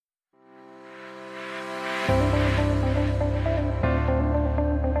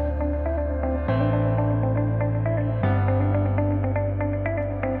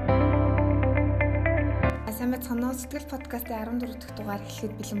Сэтгэл подкастын 14 дахь дугаар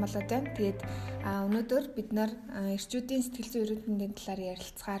эхлэхэд бэлэн болоод байна. Тэгээд өнөөдөр бид нар эрчүүдийн сэтгэл зүйн эрүүл мэндийн талаар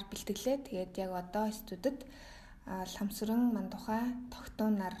ярилцахаар бэлтгэлээ. Тэгээд яг одоо студид ламсран мандухай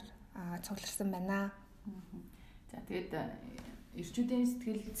тогтуунаар цугларсан байна. За тэгээд эрчүүдийн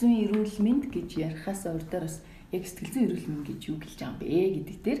сэтгэл зүйн эрүүл мэнд гэж ярихаас урдаар бас яг сэтгэл зүйн эрүүл мэнд гэж юу гэлж байгаа юм бэ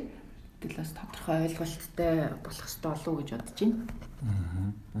гэдэг дээр тэгэл бас тодорхой ойлголттой болох хэрэгтэй болов уу гэж бодож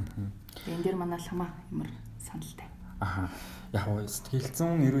байна. Энэ дээр манай ламаа ямар саналтай. Яг нь сэтгэл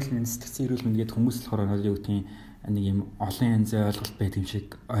зүйн эрүүл мэнд, сэтгцэн эрүүл мэнд гэдэг хүмүүс болохоор юу гэдгийг нэг юм олон янзын ойлголт байдаг юм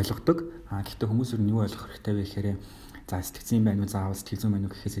шиг ойлгодог. Гэхдээ хүмүүс юу ойлгох хэрэгтэй вэ гэхээр за сэтгцэн байна уу, заавал сэтгэл зүйн байна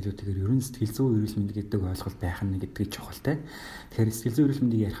уу гэхээс илүүтэйгээр ерөн сэтгэл зүйн эрүүл мэнд гэдэг ойлголт байх нь гэдгийг чухалтай. Тэгэхээр сэтгэл зүйн эрүүл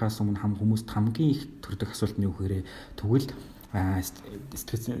мэндийг ярихаас өмнө хүмүүст хамгийн их төрдөг асуулт нь юу гэхээр тэгвэл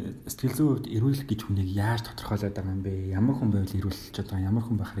сэтгэл зүйн хувьд эрүүл гэж хүнийг яаж тодорхойлоод байгаа юм бэ? Ямар хүн байвал эрүүл болж байгаа, ямар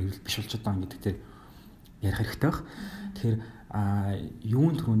хүн байхаар эрүүл биш болж байгаа гэдэг дээр ярих хэрэгтэй баг. Тэгэхээр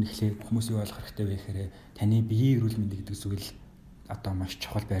юунд түрүүнд эхлээд хүмүүс юу ойлгох хэрэгтэй вэ гэхээр таны биеийн эрүүл мэнд гэдэг зүйл одоо маш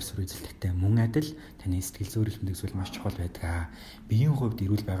чухал байр суурь эзэлдэгтэй мөн адил таны сэтгэл зүйн эрүүл мэнд зүйл маш чухал байдаг. Биеийн хувьд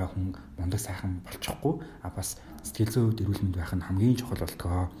эрүүл байгаа хүн мундаг сайхан болчихгүй бас сэтгэл зүйн хувьд эрүүл мэнд байх нь хамгийн чухал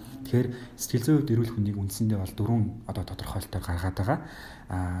болтгоо. Тэгэхээр сэтгэл зүйн хувьд эрүүл хүнийг үндсэндээ бол дөрвөн одоо тодорхойлолтоор гаргаад байгаа.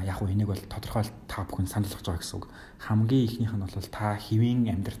 Яг уу энийг бол тодорхойлолт та бүхэн санал болгож байгаа гэсэн үг. Хамгийн ихнийх нь бол та хэвийн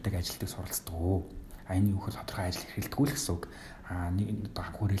амьдардаг ажилтдаг суралцдаг. Энэ юу гэхээр тодорхой ажил эрхэлдэггүй л гэсэн үг. Нэг одоо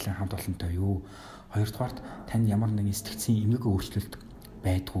хүрээлэн хамт олонтой юу. Хоёрдугаарт танд ямар нэгэн сэтгцийн эмгэг өөрчлөлт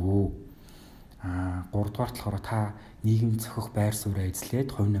байдгүй. Гуравдугаарт болохоор та нийгэм зохих байр сууриа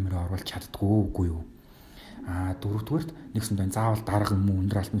эзлээд хувь нэмрээ оруулж чаддгүй үгүй юу. Дөрөвдүгээрт нэгсэндээ заавал дарга мөн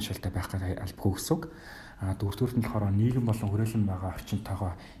өндөр албан тушаалтай байх гэж албагүй гэсэн үг. Дөрөвдүгээрт нь болохоор нийгэм болон хүрээлэн байгаа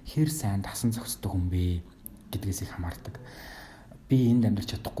орчинтойгоо хэр сайн тасан зохистой хүн бэ гэдгээс их хамаардаг. Би энд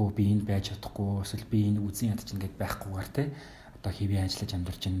амьдарч чадахгүй, би энд байж чадахгүй, эсвэл би энийг үзэн ядчихна гэд байхгүйгээр те одоо хэвийн ажиллаж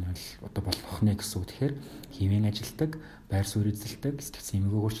амьдарч байгаа нь одоо болох нэ гэсэн үг. Тэгэхээр хэвийн ажилдаг, байр суурь эзэлдэг, сэтгцэн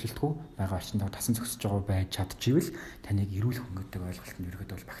эмгэг өөрчлөлтгүй байгаа орчиндөө тасан зохисож байгаа байж чадчихвэл таныг эрүүл хүн гэдэг ойлголт нь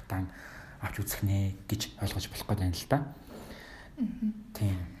ерөөдөө бол багтаан авч үзэх нэ гэж ойлгож болох гэдэг юм л да.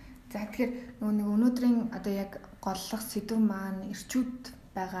 Тийм. За тэгэхээр нэг өнөөдрийн одоо яг голлох сэдв маань эрчүүд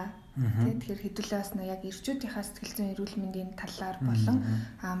байгаа. Тэгэхээр хэдүүлээ бас яг эрчүүдийнхаа сэтгэл зүйн эрүүл мэндийн талаар болон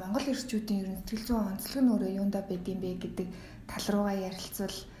Монгол эрчүүдийн ер нь сэтгэл зүйн онцлог нь өөрөө юундаа байдсан бэ гэдэг тал руугаа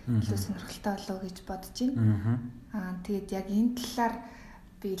ярилцвал илүү сонирхолтой болов уу гэж бодож байна. Тэгээд яг энэ талаар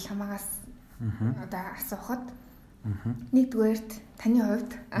би ламаагаас одоо асуухад нэгдүгээрт таны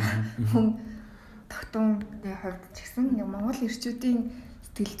хувьд хүн тогтууны хувьд ч гэсэн Монгол эрчүүдийн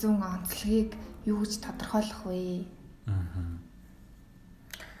сэтгэл зүйн онцлогийг юу гэж тодорхойлох вэ?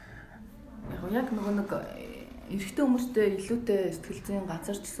 Яг нэг эрэгтэй хүмүүстэй илүүтэй сэтгэл зүйн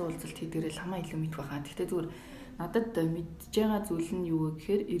газар гэсэн уулзалт хийдгээрээ хамаа илүү мэдэх байхаа. Гэхдээ зүгээр надад мэдж байгаа зүйл нь юу вэ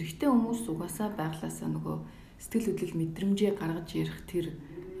гэхээр эрэгтэй хүмүүс угаасаа байглаасаа нөгөө сэтгэл хөдлөл мэдрэмжээ гаргаж ярих тэр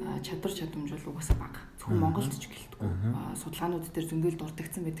чадамж бол угаасаа бага. Зөвхөн Монголд ч гэлтгүй. Судалгаанууд дээр зөндөл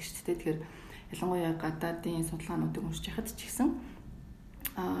дурддагцсан байдаг шүү дээ. Тэгэхээр ялангуяа гадаадын судалгаануудыг уншиж хахад ч гэсэн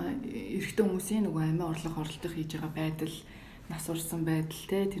эрэгтэй хүмүүсийн нөгөө амиа орлох оролдох хийж байгаа байдал, нас урсан байдал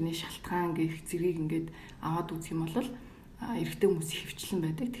тэрний шалтгаан гэх зэргийг ингээд аваад үзэх юм бол эрэгтэй хүмүүс хөвчлэн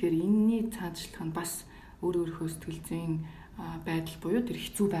байдаг. Тэгэхээр энэний цаадчлах нь бас өөрийнхөө сэтгэл зүйн байдал буюу тэр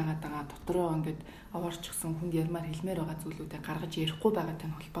хэцүү байгаад байгаа дотроо ингээд овоорчсон хүнд ярмаар хэлмээр байгаа зүйлүүдээ гаргаж ярихгүй байгаатай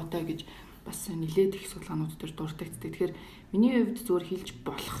нь холбоотой гэж бас нэлээд их судалгаанууд дээр дурддагцдаг. Тэгэхээр миний хувьд зүгээр хэлж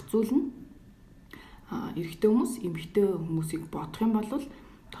болох зүйл нь эрэгтэй хүмүүс эмэгтэй хүмүүсийг бодох юм бол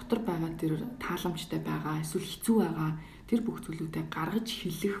дотор байгаа тэр тааламжтай байгаа эсвэл хэцүү байгаа тэр бүх зүйлүүдээ гаргаж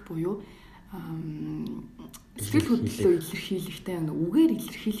хэлэх буюу сэтгэл хөдлөлөө илэрхийлэхтэй үгээр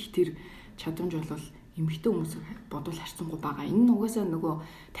илэрхийлэх тэр чадамж бол эмэгтэй хүмүүс бодвол харьцангуй бага. Энэ нь угаасаа нөгөө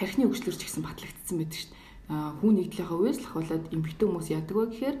тархины өвчлөрч гэсэн батлагдсан байдаг шүү дээ. Хүн нэгдлийнхаа үеэс л ахуулаад эмэгтэй хүмүүс яадаг вэ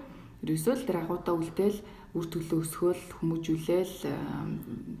гэхээр ерөөсөө л тэр агуудаа үлдээл үр төлөө өсгөөл хүмүүжүүлээл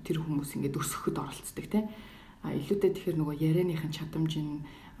тэр хүмүүс ингээд өсгөхөд оролцдог тийм. Илүүтэй тэгэхээр нөгөө ярианыхын чадамж нь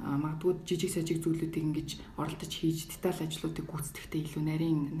магадгүй жижиг сажиг зүйлүүдийг ингэж оролдож хийж деталь ажлуудыг гүйцэтгэхдээ илүү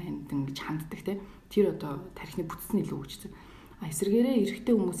нарийн ингэж ханддаг тийм. Тэр одоо тархины бүтц нь илүү хөгжсөн. Эсвэргээрээ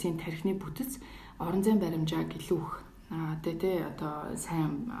эрэгтэй хүмүүсийн тархины бүтц орон зайн баримжааг илүү их одоо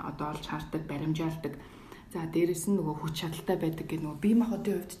сайн одоо олж хардаг, баримжаалдаг. За дээрэс нь нөгөө хүч чадалтай байдаг гэх нөгөө бие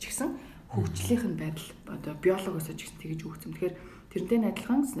махбодын хувьд ч гэсэн хөгжлийнх нь байдал одоо биологоос ч гэсэн тэгж өгсөн. Тэгэхээр тэрнтэй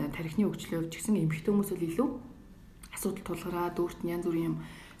адилхан тархины хөгжлийн хувьд ч гэсэн эмэгтэй хүмүүс илүү асуудал тулгараад өөрт нь янз бүрийн юм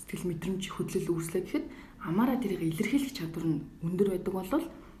сэтгэл мэдрэмж хөдлөл үүслэх гэхэд амаараа тэрийг илэрхийлэх чадвар нь өндөр байдаг бол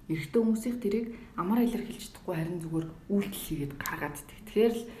эрэгтэй хүмүүсийн тэрийг амаараа илэрхийлж чадахгүй харин зүгээр үйлдэл хийгээд гаргааддаг.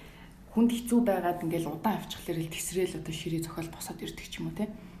 Тэгэхээр л хүнд хэцүү байгаад ингээл удаан авчихлаар л тесрээл одоо ширээ зохиол босоод ирдэг ч юм уу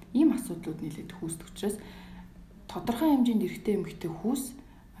те. Ийм асуудлууд нэлээд хүйсдэг учраас тодорхой хэмжээнд эрэгтэй эмэгтэй хүүс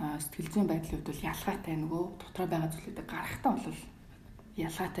сэтгэл зүйн байдлын хувьд бол ялгаатай нөгөө дотроо байгаа зүйлүүдийг гаргахтаа бол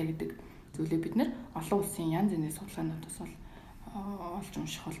ялгаатай гэдэг зүйлээ бид нэр олон улсын янз бүрийн судалгаануудаас бол олж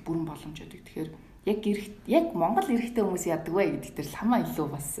унших бол бүрэн боломж өгдөг. Тэгэхээр яг Монгол эрэгтэй хүмүүс яадаг вэ гэдэг дээр л хамаа илүү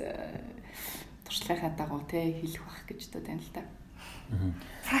бас туршлагын дагуу те хэлэх байх гэж байна л да.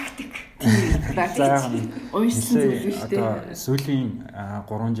 Практик. Уншсан зүйл шүү дээ. Одоо сүүлийн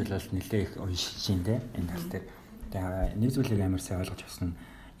 3 жил бол нэлээ их уншиж байна те энэ тал дээр. Тэгээ нэг зүйлийг амар сайн ойлгож авсан нь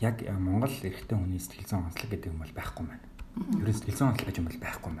яг Монгол эрэгтэй хүний сэтгэл зүйн онцлог гэдэг юм бол байхгүй маань. Ерөн сэтгэл зүйн онцлог гэж юм бол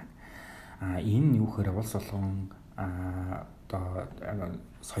байхгүй маань. Энэ юу гэхээр улс болгон одоо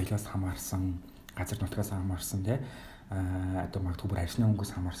соёлоос хамаарсан, газар нутгаас хамаарсан те одоо магадгүй бүр арьсны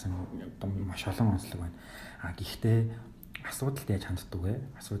өнгөөс хамаарсан одоо маш олон онцлог байна. Гэхдээ асуудалд яаж ханддаг вэ?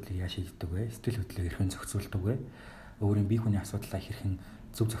 Асуудлыг яаж шийддэг вэ? Сэтгэл хөдлөлөө хэрхэн зохицуулдаг вэ? Өөрийн бие хүний асуудлаа хэрхэн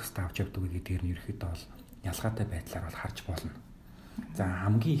зөв зохистой авч явдаг вэ гэдгээр нь ерөөхдөө бол ялгаатай байдлаар бол харж болно. За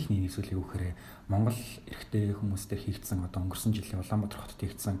хамгийн ихний зүйлийг өгөхөөр Монгол эрэгтэй хүмүүстээр хийгдсэн одоо өнгөрсөн жилийн Улаанбаатар хотод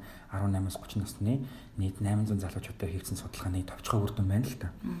хийгдсэн 18-аас 30 насны нийт 800 залуучуудаар хийгдсэн судалгааны товчхон үр дүн байна л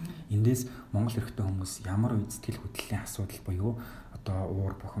та. Эндээс Монгол эрэгтэй хүмүүс ямар үе сэтгэл хөдлөлийн асуудал буюу одоо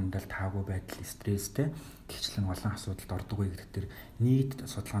уур бухимдал, таагүй байдал, стресстэй гихчлэн олон асуудалд ордог вэ гэдэг дээр нийт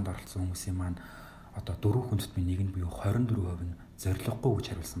судалгаанд оролцсон хүмүүсийн маань одоо 4 хүндэтгэлийн нэг нь буюу 24% нь зорилгогүй гэж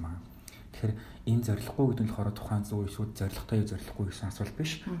хариулсан байна. Тэгэхээр энэ зорилгогүй гэдэг нь болохоор тухайн зүй шүүд зорилготой юу зорилгогүй гэсэн асуулт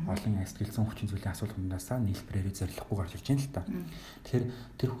биш. Олон сэтгэл зүйн хүчин зүйлийн асуултундаасаа нийлбэрээр зорилгогүй гарч ирж байна л та. Тэгэхээр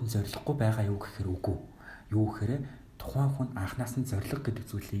тэр хүн зорилгогүй байгаа юу гэхээр үгүй. Юу гэхээр тухайн хүн анханаас нь зорилго гэдэг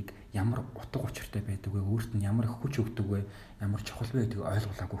зүйлийг ямар утга учиртай байдаг вэ? Өөрт нь ямар их хүч өгдөг вэ? Ямар чухал вэ гэдгийг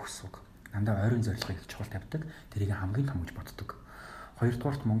ойлгуулаагүй гэсэн үг. Дандаа ойрын зорилгыг их чухал тавьдаг. Тэрийг хамгийн том гэж боддог.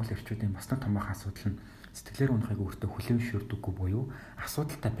 Хоёрдугаарт Монгол эрчүүдийн бас нэг томоохон асуудал нь сэтгэлээр унахыг өөртөө хүлээмжшүүлдэггүй буюу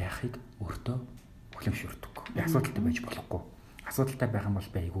асуудалтай байхыг өөртөө хүлээмжшүүлдэггүй. Би асуудалтай байж болохгүй. Асуудалтай байх юм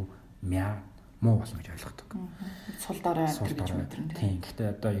бол би айгүй муу болно гэж ойлгодог. Сул дорой гэж мэдрэн тийм. Гэхдээ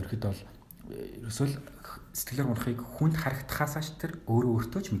одоо ерөөд бол ерөөсөл сэтгэлээр унахыг хүнд харагдахаас тэр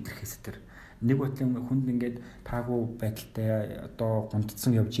өөртөө ч мэдрэхээс тэр нэг бодлын хүнд ингээд таагүй байдалтай одоо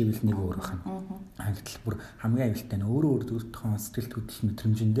гундцсан явж ивэл нэг өөр байна. Хангалттай бүр хамгийн аюултай нь өөртөө сэтгэл хөдлөл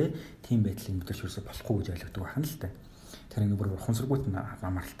мэдрэмжэндээ тийм байдлыг мэдэрч ерөөсө болохгүй гэж ойлгодог байна л та. Тэр нэг бүр ухамсаргүйт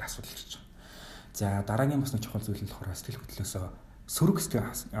амаралтай асуудал ч. За дараагийн бас нэг чухал зүйл нь болохоор сэтгэл хөдлөлөөсөө сөрөг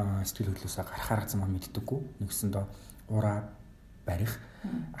сэтгэл хөдлөлөөсөө гарахаар зам мэддэггүй. Нэгсэндээ ураа барих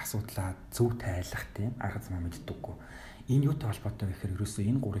асуудлаа зөв тайлах тийм арга зам мэддэггүй. Энэ юутай холбоотой вэ гэхээр ерөөсөө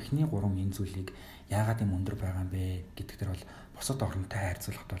энэ эхний 3 энэ зүйлийг яагаад юм өндөр байгаа юм бэ гэдэг дээр бол бусад орнтой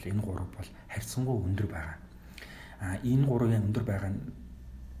харьцуулахад бол энэ 3 бол харьцангуй өндөр байгаа. Энэ 3-ын өндөр байгаа нь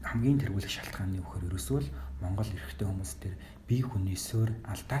хамгийн тэргүүлэх шалтгааны өгөхөр ерөөсөө л Монгол эрэгтэй хүмүүс төр бие хүний суур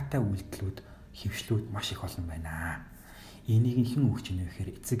алдаатай үйлдэлүүд хөвшлүүд маш их олон байна. Энийг хэн өгч ийнэ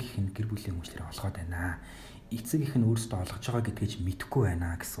гэхээр эцэг их нь гэр бүлийн хүмүүжлээрээ олгоод байна. Эцэг их нь өөрсдөө олгож байгаа гэдгийг мэдэхгүй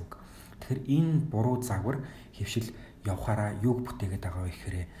байна гэсэн үг. Тэгэхээр энэ буруу загвар хөвшил явахаараа юг бүтээгээд байгаа вэ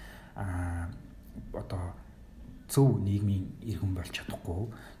гэхээр одоо зөв нийгмийн иргэн болж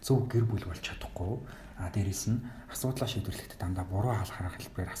чадахгүй, зөв гэр бүл болж чадахгүй, дээрэс нь асуудлаа шийдвэрлэхдээ дандаа буруу хаалхаар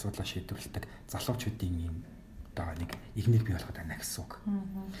хэлбэрээр асуудлаа шийдвэрлэдэг залуучуудын юм одоо нэг игнийг бий болгоод байна гэсэн үг.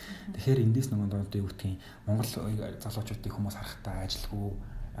 Тэгэхээр эндээс нөгөө юу гэдгийг Монгол залуучуудын хүмүүс харахтаа ажилгүй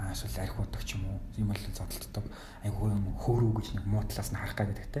эсвэл архиудаг ч юм уу юм бол зодтолдог айгүй юм хөөрөө гэж нэг муу талаас нь харах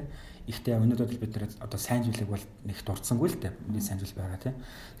гэдэгтэй. Ихтэй өнөөдөр бид нэр одоо сайн зүйлийг бол нэг дурдсангүй л дээ. Миний сайн зүйл байгаа тийм.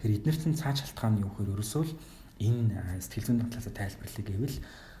 Тэгэхээр эднэрт нь цааш шалтгаан нь юу гэхээр ерөөсөө л энэ сэтгэл зүйн талаас тайлбарлыг гэвэл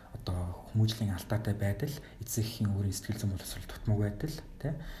одоо хүмүүжлийн алдаатай байдал, эцэг эхийн өөрийн сэтгэл зүйн боловсрол дутмаг байдал,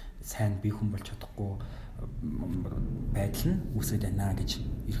 тийм сайн бие хүн болж чадахгүй байдал нь үүсэж байна гэж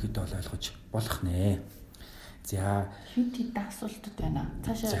ерөөдөө ойлгож болох нэ. За хэд асуултууд байна.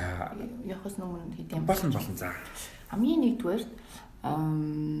 Цаашаа явахаас өмнө хэд юм болно за. Хамгийн нэгдүгээр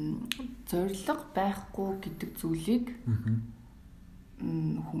зориг байхгүй гэдэг зүйлийг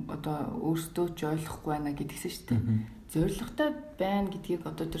одоо өөртөө ч ойлгохгүй байна гэдгсэн шүү дээ. Зоригтой байна гэдгийг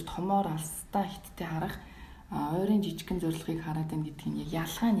одоо тэр томоор алстаа хиттэй харах ойрын жижигхэн зорилгыг хараад байна гэдгийг яг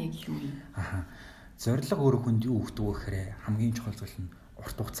ялгаа нь яг юу юм? Зориг өөрөө хүнд юу өгдөг вэ гэхээр хамгийн чухал зүйл нь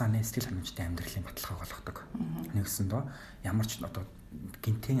урт хугацааны сэтгэл ханамжтай амьдралын баталгааг болгодог. Нэгсэндээ ямар ч одоо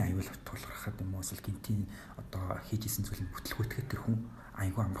гинтийн аюул тулгархад юм уу эсвэл гинтийн одоо хийж исэн зүйлийг бүтлгүүтгэхэд тэр хүн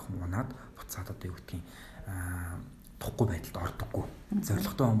айгүй амархан унаад буцаад одоо юу гэдгийг тухгүй байдалд ордоггүй.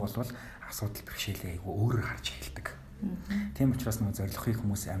 Зоригтой хүн бол асуудал бэрхшээлээ айгүй өөрөөр харж эхэлдэг. Тийм учраас нөгөө зорилгохыг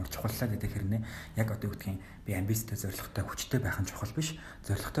хүмүүс амар чухаллаа гэдэг хэрнээ яг одоо юу гэдгийг би амбицтай зорилготой хүчтэй байх нь чухал биш.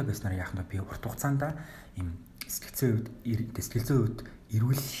 Зорилготой байснаар яах нь би урт хугацаанд ийм сэтгэл зүйн үед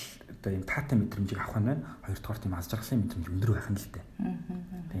эрүүл одоо ийм таатай мэдрэмжийг авах нь байна. Хоёрдугаар тийм аз жаргалын мэдрэмж өндөр байх нь л дээ.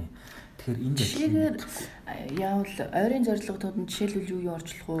 Тийм. Тэгэхээр энэ жишээгээр яавал ойрын зорилготууд нь жишээлбэл юу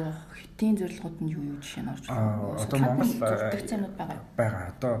оржлох уу? Хэтийн зорилгууд нь юу жишээ нь оржлох уу? Одоо Монгол зүтгэцэнүүд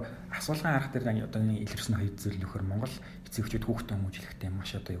байгаа. Одоо асуулгын арга дээр одоо нэг илэрсэн хоёр зүйл нөхөр Монгол эцэг эхчүүд хүүхдээ хүмүүжлэхдээ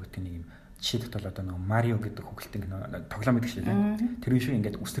маш одоо юу гэдэг нэг юм жишээлбэл бол одоо нэг Марио гэдэг хүүхэлтийн тоглоом гэдэг шиг тийм. Тэр шиг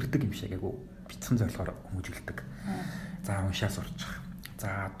ингээд үсэрдэг юм шиг айгу бицхэн зорилгоор хүмүүжүүлдэг. За уншаа сурчих.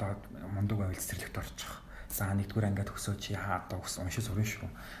 За одоо мундаг байвал цэцэрлэгт орчих. За нэгдүгээр ангиад төгсөө чи одоо уншиж сурна шүү.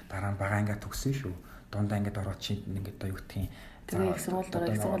 Дараа нь бага ангиад төгсөн шүү. Дундаа ангиад ороод чи ингээд одоо юу гэдгийг тэгээ их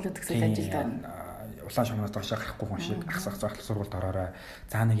сургуульд төгсөөл ажилд орно. Улаан шумнаас доошоо гарахгүй хүн шиг ахсах сургуульд ороорой.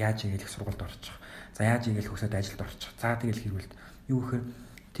 За нэг яаж игээл их сургуульд орчих. За яаж игээл хөсөөд ажилд орчих. За тэгэл хэрүүлд юу гэхээр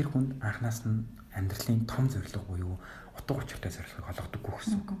тэр хүнд анханаас нь амьдралын том зорилго буюу утга учиртай зорилгыг олгодоггүй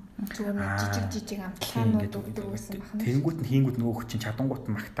гэсэн үг. Зүгээр жижиг амтлагаанууд өгдөг гэсэн байна. Тэнгүүт нь хийнгүүт нөгөө хүчин чадангууд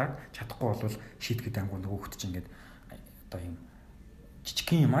нь магтаад чадахгүй бол шийтгэхэд ангуу нөгөө хүч чинь ингээд одоо юм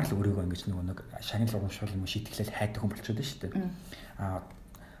жижигхэн юмар л өөрийгөө ингэж нэг шагнал урамшуул юм шийтгэлэл хайдаг хүн болчиход байна шүү дээ.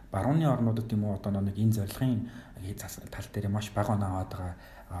 Барууны орнуудад юм уу одоо нэг энэ зорилгын тал дээр маш бага оноо аваад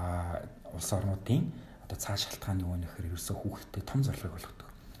байгаа улс орнуудын одоо цааш шалтгаан нөгөө нөхөр ерөөсөө хүүхдэд том зорилгыг болгодог.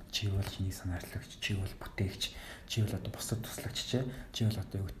 Чи бол чиний санаачлагч, чи бол бүтээгч, чи бол одоо бусад туслагч, чи бол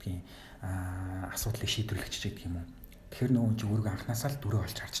одоо юу гэдгийг асуудлыг шийдвэрлэгч гэдэг юм уу. Тэгэхээр нөгөө чи өөрийгөө анханасаа л дүрээ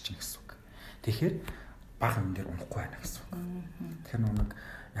олж харж чинь гэсэн үг. Тэгэхээр бага юм дээр унахгүй байна гэсэн үг. Тэгэхээр нөгөө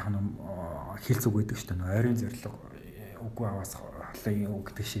яг нэг хэл зүг байдаг шүү дээ. Ойрын зорилго үгүй аваас холын үг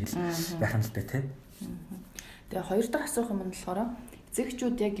гэдэг шиг л байх юм л дээ тий. Тэгээ хоёр дахь асуух юм нь болохоор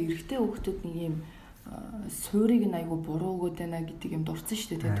эцэгчүүд яг эрэгтэй хүүхдүүд нэг юм суурийг нь айгу буруу өгöd байна гэдэг юм дурдсан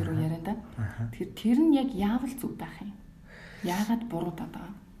шүү дээ тэр яриан да. Тэгэхээр тэр нь яг яавал зүг байх юм? Яагаад буруу даа?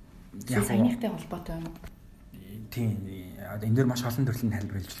 Яг саяныхтай холбоотой юм уу? Тийм. Энэ дээр маш олон төрлийн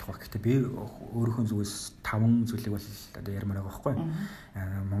тайлбар хэлж болох байх. Гэхдээ би өөрийнхөө зүгээс 5 зүйлийг бол одоо ярмаар байгаа байхгүй.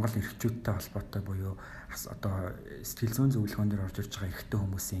 Монгол эрчүүдтэй холбоотой буюу одоо сэтгэл зүйн зөвлөгөөн дээр орж ирж байгаа эрэгтэй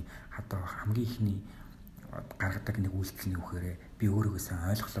хүмүүсийн одоо хамгийн ихний гаргадаг нэг үйлдэл нь юу гэхээр би өөрийгөө сайн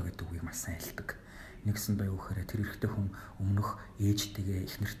ойлголоо гэдэг үгийг маш сайн хэлдэг. Нэгсэндээ юу гэхээр тэр эрэгтэй хүн өмнөх ээжтэйгээ,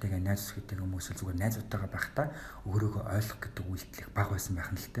 их нэртэйгээ, найз зөвхөйтэйгээ хүмүүсэл зүгээр найзуудтайгаа байхдаа өөрийгөө ойлгох гэдэг үйлдэлийг бага байсан байх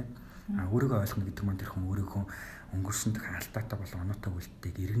нь л дээ. Өөрийгөө ойлгоно гэдэг маань тэр хүн өөрийнхөө өнгөрсөн хаалтаатай болон оноотой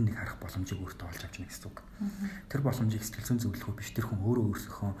үйлдэлийг эргэн нэг харах боломжийг өөртөө олж авч байна гэсэн үг. Тэр боломжийг сэтгэл зүйн зөвлөгөө биш тэр хүн өөрөө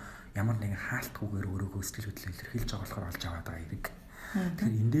өөрсдөө ямар нэгэн хаалтгүйгээр өөрийгөө сэтгэл хөдлөлөөр илэрхийлж байгаа болохоор олж аваад байгаа хэрэг.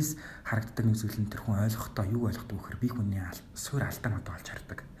 Тэгэхээр эндээс харагддаг нэг зүйл нь тэр хүн ойлгохдоо юу ойлгодог вэ гэхээр бие хүний суурь алдаануудаа олж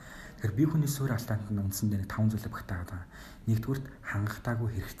хардаг. Тэгэхээр бие хүний суурь алдаанд нь үндсэндээ 5 зүйлийг багтаагаад байгаа. Нэгдүгürt хангалтаагүй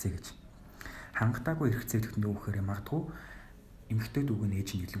хэрэгцээ гэж. Хангалтаагүй хэрэгцээ гэдэг нь юу гэхээр магадгүй эмэгтэй дүүг нь ээж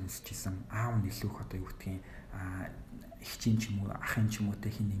нь илүү үсчихсэн, аав нь илүү их одоо юу гэдгийг эхчийн ч юм уу, ахын ч юм уу те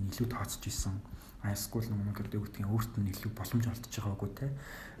хин нэг илүү тооцож исэн. Скул нэг одоо юу гэдгийг өөрт нь илүү боломж олдож байгаагүй те.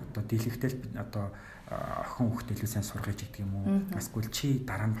 Одоо дийлэгтэл одоо охин хүүхдээ илүү сайн сургаж гэдэг юм уу? Скул чи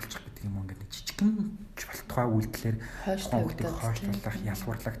дараа нь болчих гэдэг юм уу? Ингээд жижигхэн болтугай үйлдэлээр хүүхдийг хойшлуулах,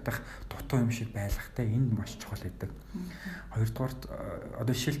 ялгуурлагдах, дутуу юм шиг байлгах те энэ маш чухал байдаг. Хоёрдугаар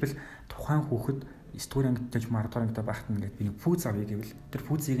одоо жишээлбэл тухайн хүүхэд 9 дугаар ангид гэж 10 дугаар ангид байхад ингээд би нэг фүүз авъя гэвэл тэр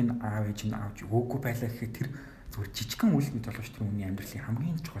фүүзийг нь аав ээж нь авч өгөөгүй байлаа гэхэд тэр зүгээр жижигхэн үйлдэл болж тэр хүний амьдралын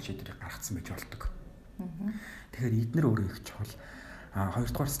хамгийн чухал шийдвэрийг гаргацсан байж болдог. Тэгэхээр эднэр өөрөө их чухал.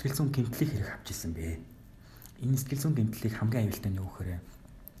 Хоёрдугаар сэтгэл зүйн гэмтлийг хэрэг авч ирсэн бэ. Энэ сэтгэл зүйн гэмтлийг хамгийн аюултай нь юу гэхээр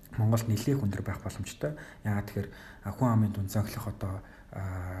Монголд нэлээд хүндэр байх боломжтой. Яагаад тэгэхээр хүн амын дунд зөглөх одоо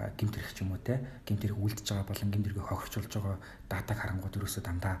гэмт хэрэг ч юм уу те гэмт хэрэг үлдэж байгаа болон гэмт хэрэг хохирчулж байгаа датаг харангууд ерөөсөө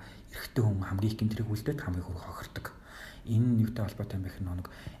дандаа эрэгтэй хүн хамгийн их гэмт хэрэг үлдээд хамгийн их хохирдог. Энэ нэгтэй холбоотой юм байх нэг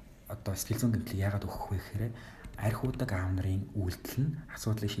одоо сэтгэл зүйн гэмтлийг яагаад өгөх вэ гэхээр архиудаг аав нарын үйлдэл нь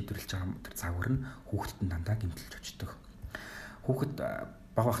асуудлыг шийдвэрлэж байгаа тэр загвар нь хүүхдэд нь дандаа гэмтэлж очдог. Хүүхэд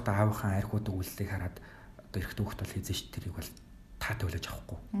баг багтаа аавынхаа архиудаг үйлдэлийг хараад одоо эрэгтэй хүүхэд бол хийжээч тэрийг бол таатай хүлээж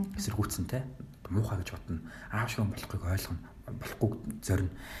авахгүй. Эсэргүүцсэн те муухай гэж бодно. Аав шиг болохыг ойлгоно. Болохгүй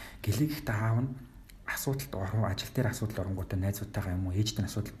зорино. Гэлийгт аав нь асуудалд орон ажил дээр асуудал оронгуудаа найзуудтайгаа юм уу ээжтэй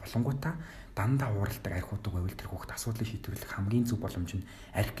асуудал болонгуудаа дандаа ууралдаг архиудаг байвал тэр хүүхэд асуудлыг шийдвэрлэх хамгийн зөв боломж нь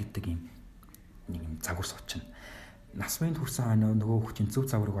арх гэдэг юм нэг юм загвар суучин. Нас буйнд хүрсэн хойно нөгөө хүүхдийн зөв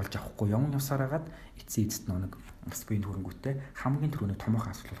загварыг олж авахгүй явн явсаар хагаад эцсийн эцэст нэг нас буйнд хүрэнгүүтээ хамгийн түрүүний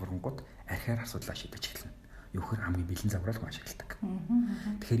томоохон асуудал хөрөнгүүд архиар асуудлаа шийдэж эхэлнэ. юу гэхээр хамгийн бэлэн загварыг ашигладаг.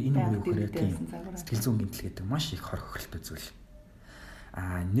 Тэгэхээр энэ үе өгөхөөр тийм сэтгэл зүйн гэмтэл гэдэг маш их хор хохиролтой зүйл.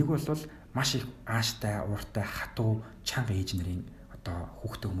 Нэг бол маш их ааштай, ууртай, хатуу, чанга ээж нарын одоо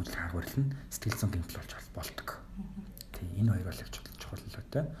хүүхдээ хүмүүжлэх арга барил нь сэтгэл зүйн гэмтэл болж болдог. Тийм энэ хоёр бол их чухал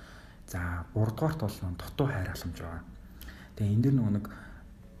л дээ. За 3 дугаарт бол дутуу хайр халамж байгаа. Тэгээ энэ дэр нэг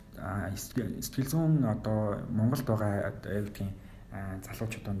сэтгэл зүйн одоо Монголд байгаа гэдгийг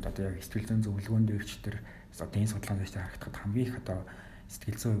залуучуудад одоо яг сэтгэл зүйн зөвлөгөөнд ирчдэр одоо энэ судалгаанд дээр харагдахад хамгийн их одоо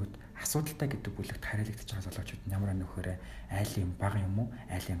сэтгэл зүйн үед асуудалтай гэдэг бүлэгт хариалагдж байгаа залуучууд нь ямар нөхөр айлын бага юм уу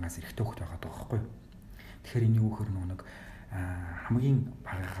айлын ганц эрэгтэй хөлт байгаа байхгүй юу. Тэгэхээр энэ юу гэхээр нэг хамгийн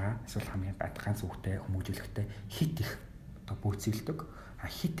багагаа эсвэл хамгийн ганц хүүхдээ хүмүүжүүлэхдээ хит их одоо бөөцөлдөг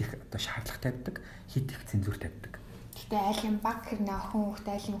хит их одоо шаардлага тавьдаг хит их цензур тавьдаг. Гэтэ айлын баг хэрнээ охин хүүхд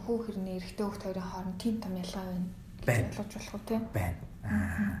айлын хүү хэрнээ эрэгтэй хүүхд хоёрын хооронд тийм том ялгаа байна. Ойлгож болох уу тийм байна.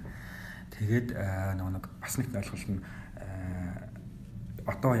 Тэгээд нэг бас нэг ойлголт нь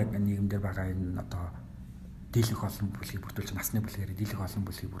одоо яг нийгэмдэр байгаа энэ одоо дийлэх олон бүлгийг бүрдүүлж насны бүлгээр дийлэх олон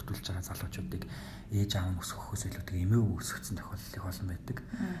бүлгийг бүрдүүлж байгаа залуучуудыг ээж аав нь өсгөхөөс илүү тэгээ эмээ өвөө өсгөцсөн тохиолдол их олон байдаг.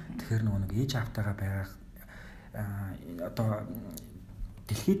 Тэгэхээр нэг ээж аавтайгаа байгаа одоо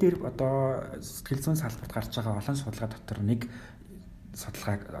дэлхий дээр одоо сэтгэл зүйн салбарт гарч байгаа олон судалгаа дотор нэг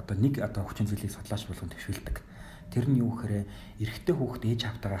судалгааг одоо нэг одоо хүчин зүйлийг судлаач болгон төвшүүлдэг. Тэр нь юу гэхээр эрэгтэй хүүхэд ээж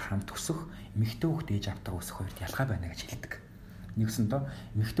аавтайгаа хамт өсөх, эмэгтэй хүүхэд ээж аавтайгаа өсөх хоёрт ялгаа байна гэж хэлдэг. Нэгсэндээ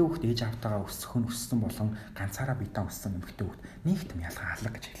эмэгтэй хүүхэд ээж аавтайгаа өссөн болон ганцаараа биетэн өссөн эмэгтэй хүүхэд нэг том ялгаа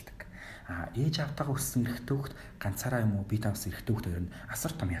алга гэж хэлдэг. Ээж аавтайгаа өссөн эрэгтэй хүүхэд ганцаараа юм уу биетэн өссөн эрэгтэй хүүхэд хоёр нь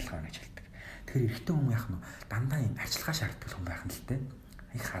асар том ялгаа байна гэж хэлдэг. Тэгэхээр эрэгтэй хүн яах нь дандаа юм арчилгаа шаарддаг хүн байх нь л дээ.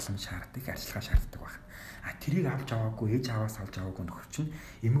 Их халамж шаарддаг, арчилгаа шаарддаг байх. Тэрийг авч аваагүй, ээж аваас авч аваагүй нөхөр чинь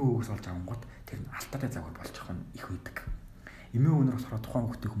эмээ өвгөөс олж авангууд тэр нь алтаатай загвар болж байгаа нь их үйдэг. Эмээ өвнөр болохоор тухайн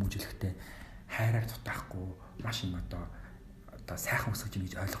хүүхдийг хүмүүжлэхдээ хайраар дутаахгүй маш юм одоо сайхан өсөж ийн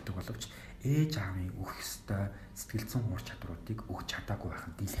гэж ойлгодог боловч ээж аавын өөх ёстой сэтгэл зүйн уур чадваруудыг өгч чадаагүй байх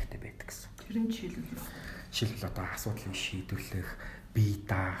нь дийлэхтэй байдаг гэсэн. Тэр нь жишээлбэл одоо асуудлыг шийдвэрлэх, бие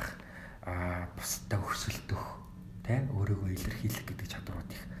даах, бусдад өрсөлдөх, тэ өөрийгөө илэрхийлэх гэдэг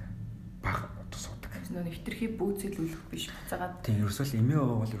чадварууд их бага тусуудаг. Нөө хитрхи бөөцөлүүлэх биш буцаагаад тийм ерөөсөө эмээ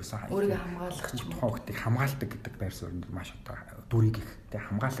өвөө бол ерөөсөө өөрийгөө хамгаалах ч юм уу хүүхдийг хамгаалдаг гэдэг байр суурьнд маш одоо дүрийг их тэ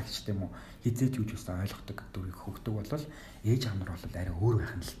хамгаалагч тийм үү хизээж юуж өсөө ойлгодог дүрийг хөгдөг бол ээж аав нар бол арай өөр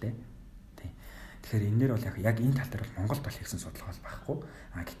байх нь л дээ. Тийм. Тэгэхээр энэ нэр бол яг энэ тал дээр бол Монголд бол хийсэн судалгаа бол байхгүй.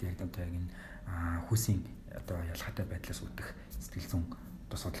 Гэхдээ яг одоо яг энэ хүүсийн одоо ялгаатай байдлаас үүдэх сэтгэл зүйн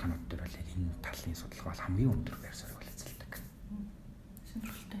одоо судалгаанууд дээр бол яг энэ талын судалгаа бол хамгийн өндөр байр суурийг бол эзэлдэг.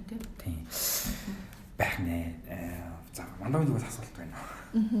 Сонирхолтой тийм. Байх нэ. За манай нэг асуулт байна.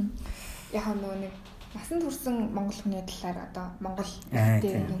 Яг нэг насанд хүрсэн монгол хүний талаар одоо монгол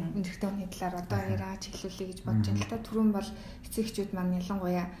эрэгтэй хүний талаар одоо яаж хэлүүлэе гэж бодож байна л та. Түрүүн бол эцэг эхчүүд маань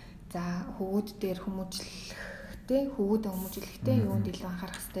ялангуяа за хөвгүүд дээр хүмүүжлэхтэй хөвгүүдээ хүмүүжлэхтэй юунд илүү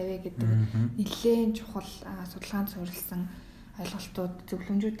анхаарах хэрэгтэй вэ гэдэг нэлээд чухал судалгаанд суурилсан ойлголтууд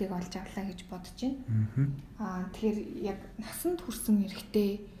зөвлөмжүүдийг олж авлаа гэж бодож байна. Тэгэхээр яг насанд хүрсэн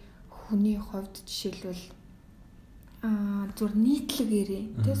эрэгтэй хүний хувьд жишээлбэл зөв нийтлэгээрээ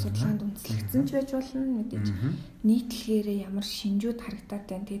тий судалгаанд үндэслэгдсэн ч байж болно мэдээж нийтлэгээрээ ямар шинжүүд харагдаад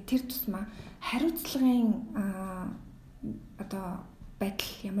байна. Тэгээ тэр тусмаа хариуцлагын одоо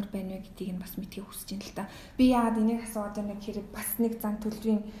байдал ямар байна вэ гэдгийг нь бас мэдхийг хүсэж байна л да. Би яагаад энийг асууад байна гэхээр бас нэг зан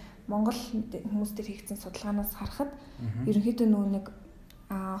төлөвийн Монгол хүмүүс төр хийгдсэн судалгаанаас харахад ерөнхийдөө нэг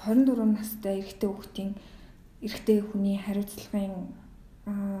 24 настай эрэгтэй хүний хариуцлагын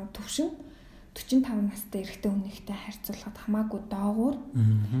төвшин 45 настай эрэгтэй хүнийхтэй харьцуулахад хамаагүй доогуур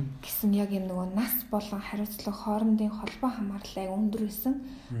гэсэн яг юм нөгөө нас болон хариуцлага хоорондын холбоо хамаарлаа өндөр байсан.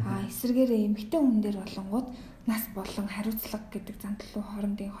 Эсвэргээрээ эмэгтэй хүн дээр болонгууд нас болон хариуцлага гэдэг зан төлөв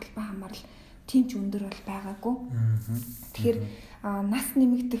хоорондын холбоо хамаарал тийм ч өндөр бол байгаагүй. Тэгэхээр нас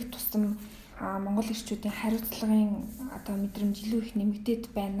нэмэгдэх тусам Монгол эрчүүдийн хариуцлагын одоо мэдрэмж илүү их нэмэгдээд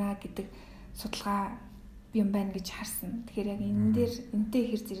байна гэдэг судалгаа юм байна гэж харсан. Тэгэхээр яг энэ дээр энтэй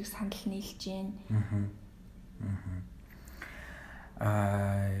хэр зэрэг санал нийлж байна.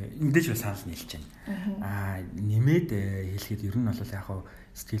 Эндэж бол санал нийлж байна. Нэмээд хэлэхэд ер нь бол яг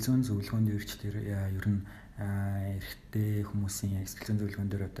сэтгэл зүйн зөвлөгөөнд ирчдэр ер нь эрэгтэй хүмүүсийн яг сэтгэл зүйн зөвлөгөөн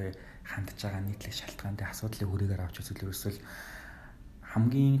дээр одоо хандж байгаа нийтлэг шалтгаантай асуудлыг хүрээгээр авч үзвэл ерөөсөл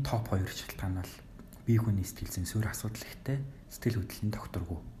хамгийн топ 2 шалтгаан бол бие хүний сэтгэл зүйн суурь асуудал ихтэй, сэтгэл хөдлөлийн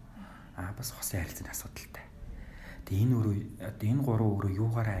докторгүй. Бас хосын харилцааны асуудалтай. Тэгээ энэ гурван өөрөө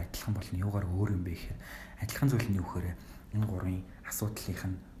юугаараа адилхан болно, юугаар өөр юм бэ гэхээр адилхан зүйл нь юу гэхээр энэ гурвын асуудлынх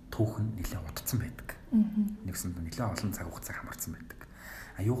нь түүх нь нэлээд удцсан байдаг. Нэгсэнд нэлээд олон цаг хугацаа хамаарсан байдаг.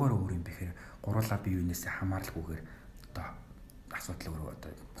 Аюугаар өөр юм бэхээр гурлаа бие биенээс хамааралгүйгээр одоо асуудал өөрөө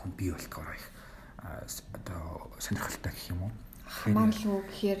одоо хүн бий болтгоор их одоо сонирхолтой гэх юм уу? Хамааралгүй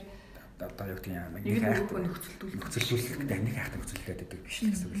гэхээр одоо яг тийм нэг хайртай нөхцөлдүүлэх нэг хайртай нөхцөлдүүлээд байдаг биш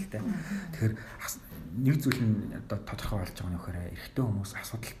гэсэн үг л дээ. Тэгэхээр нэг зүйл нь одоо тодорхой болж байгаа нь нөхөр эрэгтэй хүмүүс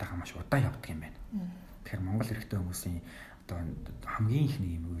асуудалтайгаа маш удаан явдаг юм байна. Тэгэхээр Монгол эрэгтэй хүмүүсийн одоо хамгийн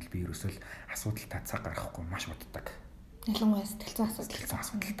ихний юм үйл би ерөөсөө асуудалтай цаг гаргахгүй маш уддаг. Ялангуяа сэтгэл зүйн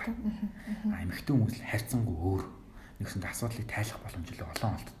асуудалтай. Эмэгтэй хүмүүс хайрцангуй өөр нэгсэнд асуудлыг тайлах боломж илүү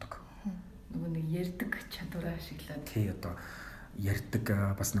олон олддог. Нөгөө нэг ярддаг чадвараа ашиглаад. Тий одоо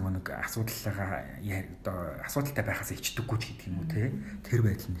ярддаг бас нэг асуудалгаа одоо асуудалтай байхаасаа ичдэггүй ч гэдэг юм уу те тэр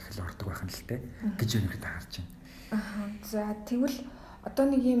байдал нь их л ордог байх нь л те гэж өнөөхөд харж байна. За тэгвэл одоо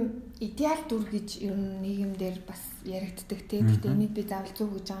нэг юм идеал дүр гэж ер нь нийгэмдэр бас яригддаг те. Гэхдээ энийг би заавал зөв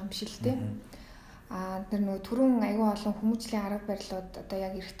гэж байгаа юм биш л те. Тэр нөгөө түрүүн аюу олон хүмүүжлийн арга барилууд одоо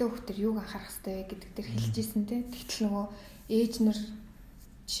яг эрэгтэй хүүхдэр юуг анхаарах хэрэгтэй вэ гэдэг дээр хэлж ийсэн те. Тэгтэл нөгөө ээж нар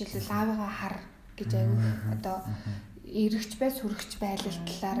жишээлбэл аавыгаа хар гэж аюу одоо эрэгч бай сүрэгч байлал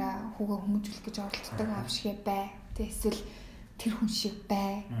талаараа хүүгээ хүмүүжүүлэх гэж оролддог аав шиг бай. Тэ эсвэл тэр хүн шиг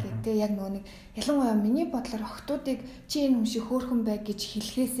бай гэдэг яг нөгөө нэг ялангуяа миний бодлоор охтуудыг чи энэ хүн шиг хөөрхөн бай гэж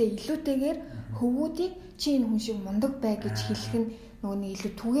хэлэхээсээ илүүтэйгээр хөвгүүдийг чи энэ хүн шиг мундаг бай гэж хэлэх нь нөгөө нэг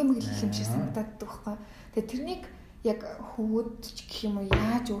илүү түгээмэл юм шиг санагдаад байхгүй. Тэгээ тэрнийг яг хөвгүүд ч гэх юм уу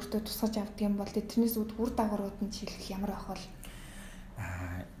яаж өөртөө тусгаж авдаг юм бол тэрнээс үр дагаврууд нь хэлэх ямар байх вэ?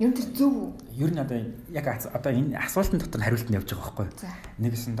 Юм тэр зөв үү? Ер нь одоо яг одоо энэ асуултын дотор хариулт нь явж байгаа байхгүй.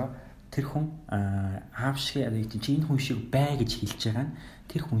 Нэгсэн доо тэр хүн аав шиг чи энэ хүн шиг бай гэж хэлж байгаа нь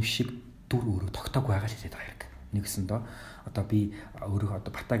тэр хүн шиг дүр өөрөө тогтоог байгаа л хэлээд байгаа юм. Нэгсэн доо одоо би өөрөө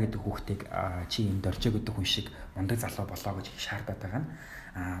одоо Бата гэдэг хүүхдийг чи энэ доржоо гэдэг хүн шиг мундаг залуу болоо гэж шаардаад байгаа нь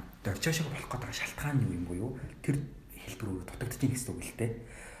доржоо шиг болох гэдэг шалтгаан юу юм буюу тэр хэлбэр өөрөө дутагдаж байгаа гэсэн үг л дээ.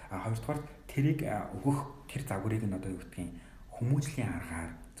 Хоёрдугаар тэрийг өгөх тэр загварыг нь одоо юу гэдгийг хүмүүжлийн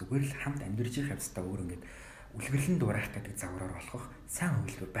аргаар зүгээр л хамт амьдарч ирэх явцдаа өөр ингээд үлгэрлэн дуурайх гэдэг загвараар болгох сайн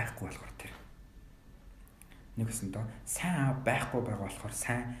хувилбар байхгүй болохоор тэр. Нэгсэн доо сайн аав байхгүй байгаа болохоор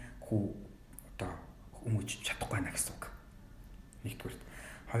сайн хүү одоо хүмүүж чадахгүй байна гэсэн үг. Нэгдүгээр.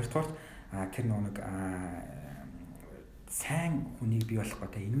 Хоёрдугаар тэр нэг сайн хүнийг бий болох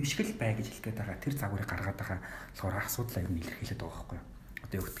гэдэг энэ шиг л бай гэж хэлэх гээд байгаа тэр загварыг гаргаад байгаа болохоор асуудал аяг нь илэрхийлээд байгаа байхгүй юу.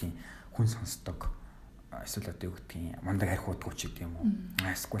 Одоо юу гэдгийг хүн сонсдог эсвэл одоо юу гэдгийг мундаг архиудгүй ч гэдэг юм уу.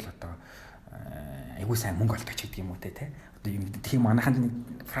 Эсвэл одоо айгуу сайн мөнгө олдог ч гэдэг юм уу те. Одоо юм тийм манайханд нэг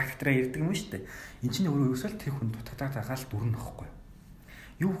фрактраа ярьдаг юм шүү дээ. Энд чинь өөрөө ерөөсөө тэр хүн дутагдаад байгаа л дүр нь байхгүй.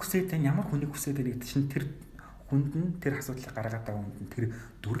 Юу хүсээд тань ямар хүнийг хүсээд байдаг чинь тэр хүнд нь тэр асуудлыг гаргаад байгаа хүнд нь тэр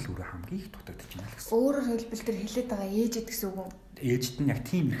дүрл өөрөө хамгийн их дутагдаж байна гэсэн. Өөрөөр хэлбэл тэр хэлээд байгаа ээжэд гэсэн үг үү? Ээжд нь яг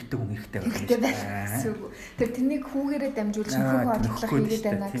тийм эрэгтэй хүн эрэгтэй байх гэсэн үг. Тэр тэрнийг хүүгээрээ дамжуулж хүүгээ орлох хийгээд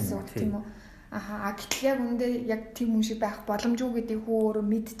байна гэсэн үг тийм үү? Гэтэл яг үндэ яг тийм хүн шиг байх боломжгүй гэдгийг хүү өөрөө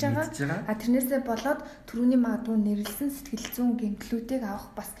мэдж байгаа. Тэрнээсээ болоод түрүүний магадгүй нэрлсэн сэтгэл зүйн гэмтлүүдийг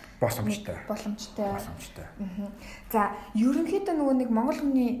авах бас боломжтой. За, ерөнхийдөө нөгөө нэг Монгол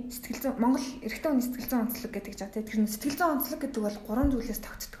хүний сэтгэл зүйн Монгол эрэгтэй хүний сэтгэл зүйн онцлог гэдэг жаа. Тэр нь сэтгэл зүйн онцлог гэдэг бол 3 зүйлээс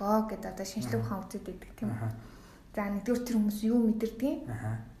тогтдгоо гэдэг одоо шинжлэх ухаан үзээд байдаг тийм үү. За, нэгдүгээр тэр хүмүүс юу мэдэрдэг,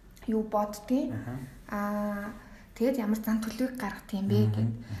 юу боддог, тэгээд ямар зан төлөвийг гаргах юм бэ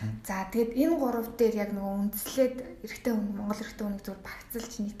гэд. За тэгээд энэ гурав дээр яг нөгөө үндэслээд эрэгтэй хүн Монгол эрэгтэй хүнийг зөв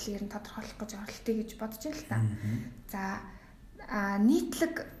багцлж нийтлэгээр нь тодорхойлох гэж оролдъё гэж бодож байна л та. За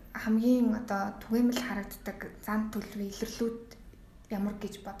нийтлэг хамгийн одоо түгээмэл харагддаг зан төлөвийн илэрлүүд ямар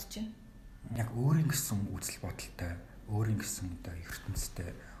гэж бодож байна? Яг өөрийн гэсэн үзэл бодолтой, өөрийн гэсэн одоо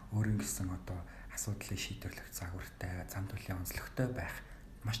ертөнцтэй, өөрийн гэсэн одоо асуудлыг шийдвэрлэх загвартай, зан төлөвийн онцлогтой байх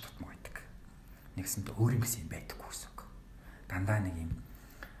маш тутмаг байдаг. Нэгсэнд өөрийн гэсэн юм байдаггүй гэсэн үг. Дандаа нэг юм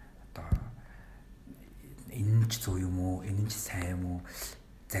одоо энэ нь ч зөв юм уу, энэ нь ч сайн юм уу,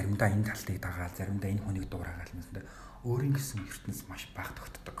 заримдаа энэ талтыг дагаад, заримдаа энэ хүнийг дуурайгаад нэсэндээ өөрийн гэсэн ертөнц маш бага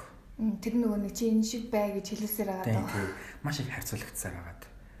тогтдог. Тэр нөгөө нэг чи энэ шиг бай гэж хэлээсээр байгаа даа. Тийм, маш их харьцуулагдсаар байгаад.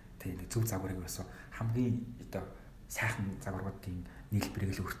 Тийм, зөв загварыг байсан хамгийн одоо сайхан загваруудын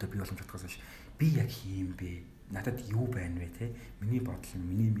нийлбэрийг л өөртөө бий боломж бодгоос биш. Би яг хийм бэ? Надад юу байна вэ те? Миний бодол нь,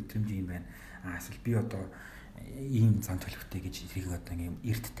 миний мэдрэмж юм байна. Эсвэл би одоо ийм зан төлөвтэй гэж тэрийг одоо ингээм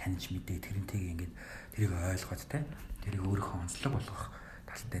эрт таньж мэдээ тэрнтэйг ингээд тэрийг ойлгоод те тэрийг өөрийнхөө онцлог болгох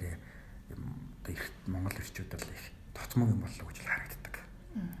тал дээр одоо их Монгол эрчүүд бол их тотмог юм боллоо гэж харагддаг.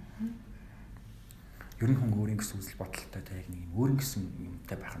 Ер нь хүн өөрийн гэсэн үзэл бодолтой те яг нэг юм өөрийн гэсэн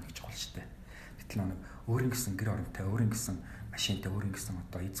юмтай байх нь гэж чухал шүү дээ. Гэтэл нэг өөрийн гэсэн гэр оронтой, өөрийн гэсэн машинтай, өөрийн гэсэн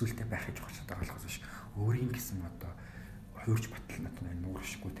одоо эзүүлэлтэй байх гэж чухал байгаа болохоос биш. Өөрийн гэсэн одоо хуурч батал надад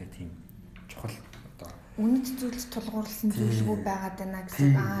нууршгүй те тийм чухал одоо үнэт зүйлс тулгуурласан зүйлгүй байгаад байна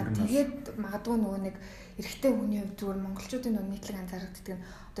гэсэн. Тэгээд магадгүй нөгөө нэг эрэгтэй хүний хувьд зүгээр монголчуудын нийтлэг анзаардаг нь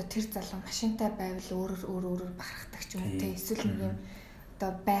одоо тэр залуу машинтай байвал өөрөөр бахархдаг ч юм уу те эсвэл нэг юм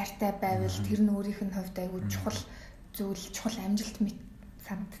одоо байртай байвал тэр нь өөрийнх нь хувьд айгүй чухал зүйл чухал амжилт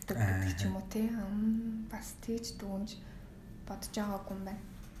санагддаг гэдэг ч юм уу те бас тийж дүүнж бодож байгаагүй юм байна.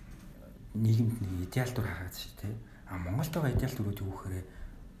 Нийгэмд нэг идеал дүр хараад шүү те. Монголд байгаа идеал дүрүүд юу гэхээр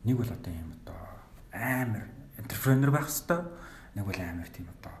нэг бол одоо юм одоо амар энтерпренер байх хэвээр, нэг бол амар тийм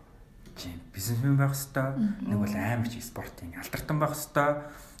одоо бизнесмен байх хэвээр, нэг бол амар чи спортын алдартай байх хэвээр,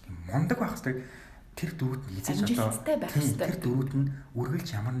 мундаг байх хэвээр. Тэр дөрүүд нь эзэж одоо тэр дөрүүд нь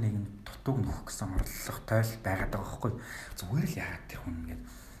үргэлж ямар нэгэн дутууг нөхөх гэсэн орлого тойл байгаад байгаа байхгүй. Зүгээр л яагаад тэр хүн ингээд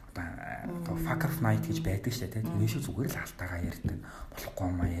одоо fuck of night гэж байдаг шүү дээ. Тэр шиг зүгээр л алтайгаа ярьдаг, болохгүй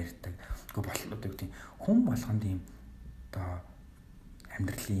маа ярьдаг. Гэхдээ болоод одоо тийм хүн болгонд ийм одоо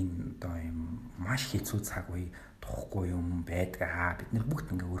амьдралын одоо ийм маш хэцүү цаг үе тухгүй юм байдаг. Бид нар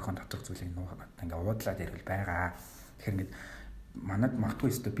бүгд ингээ өөрийнхөө дотор зүйлийг ингээ уудлаад ирвэл байгаа. Тэгэхээр ингээ манад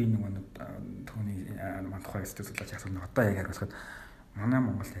магадгүй өстө би нэг түүний мантахай өстө зүйлж асууна. Одоо яг хариулахад манай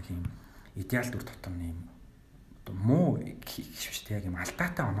Монгол яг ийм идеал дүр дотор нэм одоо муу гэвчтэй яг ийм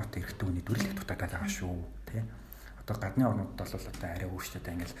алдаатай оноотой эрэгтэй хүний дүрлэх дутаатай байгаа шүү тий. Одоо гадны орнуудад бол одоо арай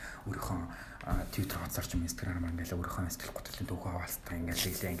өөрчлөлттэй ингээл өөрийнхөө Twitter хуудасаар ч юм Instagram ингээл өөрийнхөө сэтгэл готролын төвхөө хаваалцдаг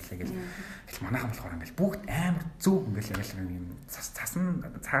ингээл манайхан болохоор ингээл бүгд амар зөв ингээл юм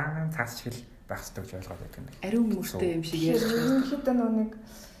цаас шиг байх хэрэгтэй гэж ойлгоод байдаг юм. Ариун мөртэй юм шиг ярьж байна. Ерөнхийдөө нэг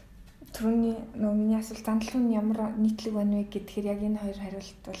түрүүний миний асуулт зандлын ямар нийтлэг байна вэ гэхээр яг энэ хоёр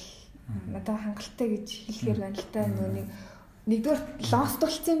хариулт бол надад хангалттай гэж хэлэхээр байна л та. Нэгдүгээр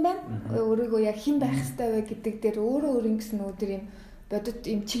лостлцсан юм байна. Өөрийгөө яг хэн байх хэрэгтэй вэ гэдэг дээр өөрөө гэсэн өдөр юм бодит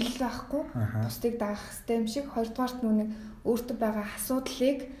юм чиглэл байхгүй. Бусдыг даах хэрэгтэй юм шиг. Хоёрдугаарт нэг өөртөө байгаа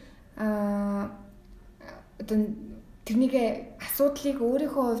асуудлыг одоо тэрнийг асуудлыг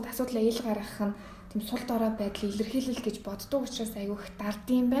өөрийнхөө хувьд асуудлаа ил гаргах нь тийм сул дорой байдлыг илэрхийлэл гэж боддог учраас айгүй их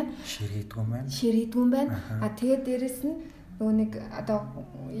дардсан юм байна. Ширээдгүй юм байна. Тэгээд дээрэс нь нөгөө нэг одоо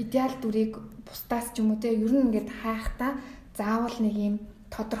идеал дүрийг бусдаас ч юм уу те ер нь ингээд хайхтаа заавал нэг юм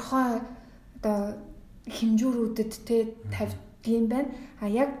тодорхой одоо хэмжүүрүүдэд те тавьдсан байна.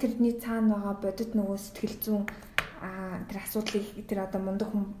 Яг тэрний цаана байгаа бодит нөгөө сэтгэл зүйн тэр асуудлыг тэр одоо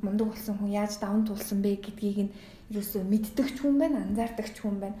мундаг болсон хүн яаж даван туулсан бэ гэдгийг нь ерөөсөө мэддэг ч хүн байна, анзаардаг ч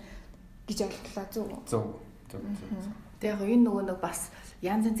хүн байна гэж ойлголоо. Зөв. Тэгээ яг энэ нөгөө нэг бас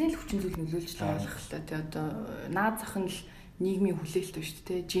янз янзын хүчин зүйл нөлөөлж байгаа болох л та. Тэгээ одоо наад зах нь л нийгмийн хүлээлт ба шүү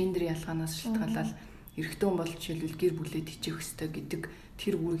дээ. Гендер ялгаанаас шалтгаалаад эрэгтэй хүн бол жишээлбэл гэр бүлээ тэжээх ёстой гэдэг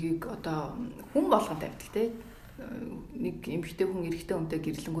тэр үүргийг одоо хүн болгон тавьдаг те. Нэг эмэгтэй хүн эрэгтэй хүнтэй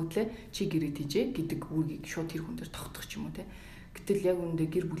гэрлэнгүүтлээ чи гэрээ тэжээ гэдэг үүргийг шууд тэр хүн дээр тогтох ч юм уу те. Гэтэл яг үүндээ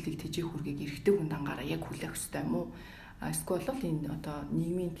гэр бүлийг тэжээх үүргийг эрэгтэй хүн дангаараа яг хүлээх ёстой юм уу? Эсвэл бол энэ одоо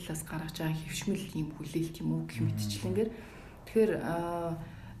нийгмийн талаас гаргаж байгаа хэвшмэл юм хүлээлт юм уу гэх мэтчлэнгээр тэгэхээр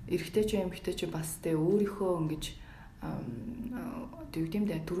эрэгтэй ч эмэгтэй ч бас тэ өөрийнхөө ингэж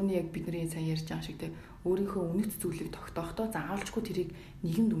тэгвдэмдээ түрүүний яг бидний сайн ярьж байгаа шиг тэ өөрийнхөө үнэт зүйлийг тогтоохдоо заавалжгүй тэрийг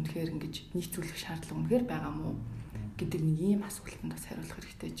нийгэмд үнэхээр ингэж нийцүүлэх шаардлага үнэхээр байгаа мó гэдэг нэг ийм асуултанд бас хариулах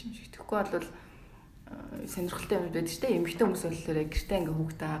хэрэгтэй юм шиг. Тэгэхгүй бол сонирхолтой юм байдаг шүү дээ. Эмэгтэй хүмүүс болохоор гэртээ ингээ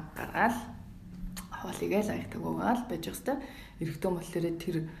хүүхдээ гаргаал хоолыг л аягтаг угаал байж хэвээр. Эрэгтэй болохоор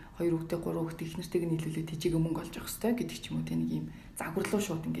тэр 2 хүүхдээ 3 хүүхдээ их нэртэйг нийлүүлээд тийжээ мөнгө олж явах хэвээр гэдэг ч юм уу тэ нэг ийм загварлуу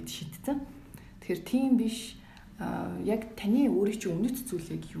шууд ингээ шийдсэн. Тэгэхээр тийм биш яг таны өөрийн чинь үнэт зүйл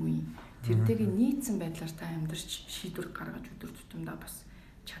яг юу юм? Тэрнтэйг нийцсэн байдлаар та амьдарч шийдвэр гаргаж өдөр тутамдаа бас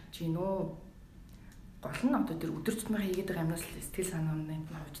чадж гин үү? Гол нь одоо тэр өдөр тутмын хийгээд байгаа юмнаас сэтгэл санааны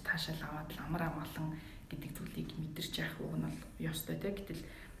хувьд таашаал аваад амар амгалан гэдэг зүйлийг мэдэрч явах үг нь бол ёстой те. Гэтэл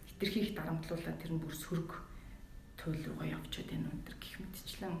хитрхи их дарамтлуулаад тэр нь бүр сөрөг туйл руугаа явчихад байна өндөр гэх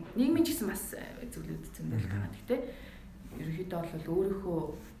мэтчлэн нийгмийн ч гэсэн бас зүйлүүд зөндөл байгаа. Гэхдээ ерөнхийдөө бол өөрийнхөө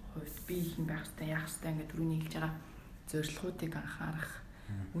хувьд би их юм байх хэрэгтэй яах хэрэгтэй ингээд түрүүний хэлж байгаа зорилгоодыг анхаарах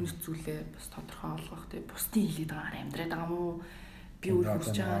үнэт зүйлээ бас тодорхой олгох те. Бусдын хэлээд байгаагаар амьдраад байгаа юм уу? Би өөрөө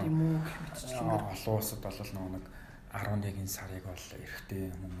хүсэж байгаа юм уу гэх мэтчлэнгээр олон улсад бол нэг 11 сарыг бол эрэгтэй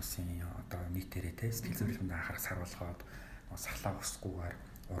хүмүүсийн одоо нийтээрээ те сэтгэл зүйн анхаарах сар болгоод сахлаа усгүйгээр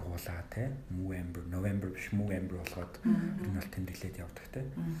ургуулаа те November биш Movember болгоод ер нь бол тэмдэглээд явдаг те.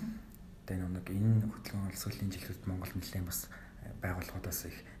 Тэгээ нэг энэ хөтөлбөр бол сүүлийн жилүүд Монгол нэлээд бас байгууллагуудаас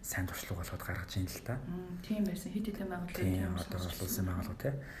их сайн туршлага болгоод гаргаж ийн л та. Тийм байсан. Хэд хэдэн байгууллага тийм одоо улсын байгууллага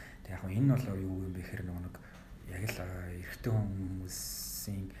те. Тэг яг энэ бол юу юм бэ гэхээр нэг яг л эрэгтэй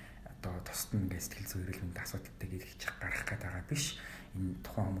хүмүүсийн одоо тусад нь ингээд сэтгэл зүйн эрүүл мэндийн асуудалтай гэж гарах гээд байгаа биш. Энэ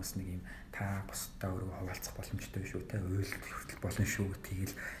тухайн хүмүүс нэг юм та бусдаа өөрөө хуваалцах боломжтой шүү те ойлголт хүртэл болно шүү гэдгийг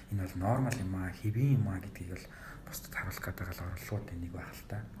л энэ бол нормал юм аа хэвэн юм аа гэдгийг бол бусдад харуулах гэдэг л орлогууд энийг байх л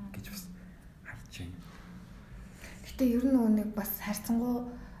та гэж бас харж байна. Гэтэ ер нь нэг бас харьцангуй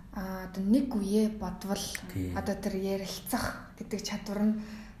одоо нэг үе бодвол одоо тэр ярилцах гэдэг чадвар нь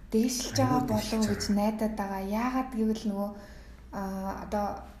дээшилж байгаа болов гэж найдаад байгаа. Яагаад гэвэл нөгөө одоо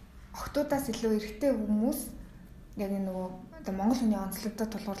охтуудаас илүү эрэгтэй хүмүүс яг нөгөө одоо Монгол хүний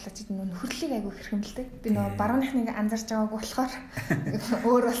онцлогдод тулгуурлаж байгаа нөхөрлөлийг айгүй хэрхэмлдэг. Би нөгөө барууныхныг анзарч байгаагүй болохоор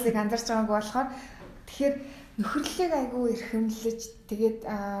өөр улсыг анзарч байгаагүй болохоор тэгэхээр нөхөрлөлийг айгүй хэрхэмлэж тэгээд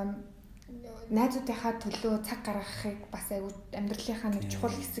найзуудынхаа төлөө цаг гаргахыг бас айгүй амьдралынхаа нэг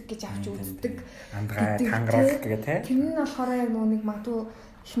чухал хэсэг гэж авч үздэг. Тангаруулах гэх тийм. Тэр нь болохоор яг нөгөө нэг магадгүй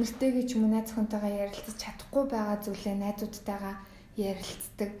их нэртэйгээ ч юм уу найз охинтойгоо ярилцаж чадахгүй байгаа зүйлээ найзуудтайгаа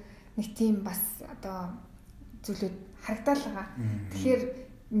ярилцдаг нэг тийм бас одоо зүйлүүд харагдал байгаа. Тэгэхээр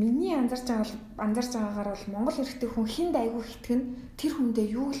миний анзарч байгаагаар бол Монгол эрэгтэй хүн хүнд айгүй хитгэн тэр хүндээ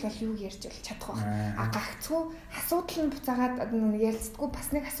юу л бол юу ярьж бол чадах байх. Гагцгүй асуудал нь буцаагаад ярилцдаггүй бас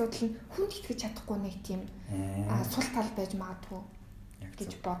нэг асуудал нь хүнд итгэж чадахгүй нэг тийм сул тал байж магадгүй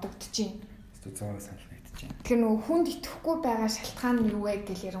гэж бодогдож байна. Зөв санагдаж байна. Тэгэхээр нөгөө хүнд итгэхгүй байгаа шалтгаан нь юу вэ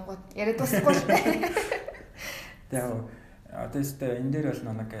гэж ярингууд яриад дуусахгүй шүү дээ. Тэгээ одоо энэ дээр бол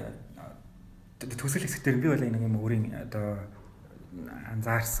нэг төсөл хэсгээр би бол нэг юм өөрийн одоо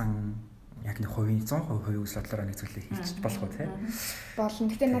анзаарсан яг нэг хувийн 100% хувийн үзлэлээр нэг зүйлийг хийчих болох уу тийм болно.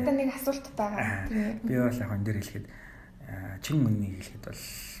 Гэтэ надад нэг асуулт байгаа. Би бол яг энэ дээр хэлэхэд чин үннийг хэлэхэд бол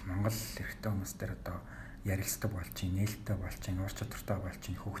Монгол эрэгтэй хүмүүс дээр одоо ярилцдаг болж байна, нээлттэй болж байна, ур чадвартай болж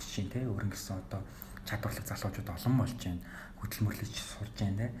байна, хөгжиж байна тийм өөрөнгө гэсэн одоо чадварлаг залуучууд олон болж байна, хөдөлмөрлөж сурж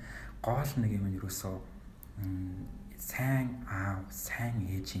байна тийм гол нэг юм нь юусоо сайн аав, сайн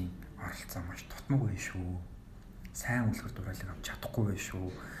ээжийн оролцоо маш тутмаг байх шүү. Сайн үлгэр дураалыг авч чадахгүй байх шүү.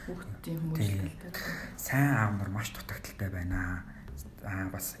 Хүүхдийн хүмүүжлээрээ сайн аав нар маш дутагдaltaй байна.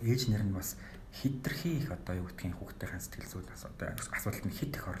 Бас ээж нар нь бас хитрхи их одоо юу гэдгийг хүүхдийн сэтгэл зүйн асуудалд нь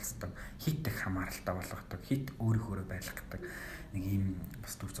хит их оролцдог, хит их хамааралтай болгодог, хит өөрөөр байлгадаг нэг ийм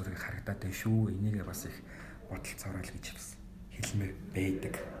бас дүр зургийг харагдаад байна шүү. Энийгээ бас их бодолцоорол гэж бас хэлмээр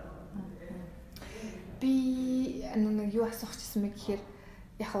байдаг. Би нэг юу асуух гэсэн мэг гэхээр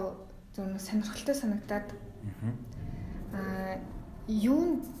яг зөв сонирхолтой санагдаад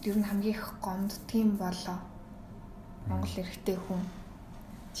юунд ер нь хамгийн их гомддгийн болоо Монгол эрэгтэй хүн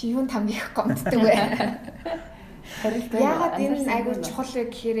чи юунд хамгийн их гомддог вэ? Яагаад энэ айгүй чухал вэ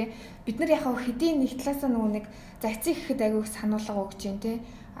гэхээр бид нар яг хэдийн нэг талаасаа нөгөө нэг за эцэг ихэд айгүй сануулга өгч जैन тий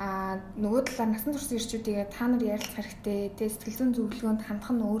нөгөө талаар насан турш ирчүүдээ та нар ярилцах хэрэгтэй тий сэтгэл зүйн зөвлөгөөнд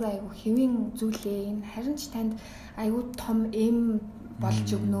хандах нь өөрөө айгүй хэвийн зүйлээ энэ харин ч танд айгүй том эм болж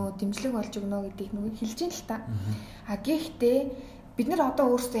өгнө дэмжлэг болж өгнө гэдгийг нөгөө хэлж ин л та. Гэхдээ бид нар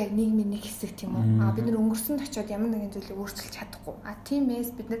одоо өөрсдөө яг нийгмийн нэг хэсэг тийм үү? Бид нар өнгөрсөнд очиод ямар нэгэн зүйлийг өөрчилж чадахгүй.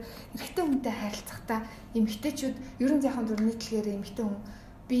 Тиймээс бид нар эрэгтэй хүнтэй харилцахдаа эмэгтэйчүүд ерөн зайхан дүрний тэлгээр эмэгтэй хүн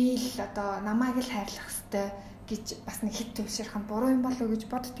би л одоо намайг л хайрлах хэрэгтэй гэж бас нэг хит төвширх нь буруу юм болов уу гэж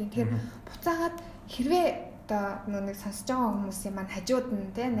боддгийн. Тэгэхээр буцаагаад хэрвээ одоо нэг сонсож байгаа хүмүүсийн маань хажууд нь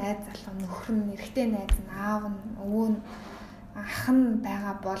тий найз залуу нөхөр нь эрэгтэй найз нь аав нь өвөө нь ах нь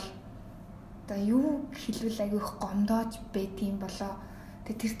байгаа бол одоо юу хэлвэл аягүй их гомдоож байдгийн болоо.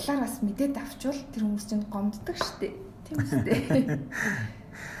 Тэгээ тэр талаар бас мэдээд авчвал тэр хүмүүс чинь гомддог штеп. Тийм үстэй.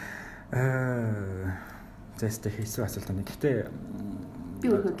 Зэстэй хийсэн асуулт байна. Гэхдээ би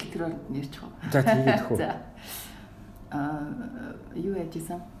өөрөө тэр нэрч хав. За тэгээд хөө. Юу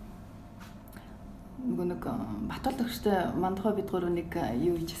яжсэн? Нэг Батал төгстэй мандахаа бид гурав нэг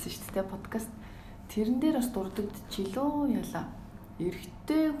юу хийжсэн шүү дээ подкаст. Тэрэн дээр бас дурддагчилөө яла.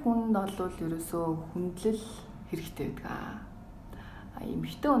 Эрэгтэй хүнд олвол ерөөсөө хүндлэл хэрэгтэй байдаг.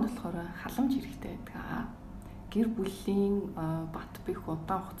 Эмэгтэй хүнд болохоор халамж хэрэгтэй байдаг. Гэр бүлийн бат бэх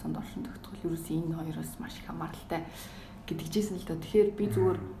удаан хугацаанд оршин тогтвол ерөөсөө энэ хоёроос маш их хамааралтай гэдэгчээсэн л доо. Тэгэхээр би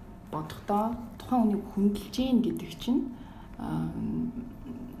зүгээр бодохдоо тухайн хүнийг хүндэлж гин гэдэг чинь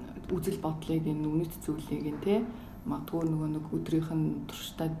үзэл бодлыг энэ үнэт зүйлийг нь те магадгүй нөгөө нэг өдрийнх нь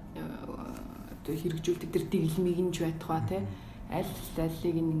туршдаа хэрэгжүүлдэг тэр дэглэмийг нь ч байтугай те аль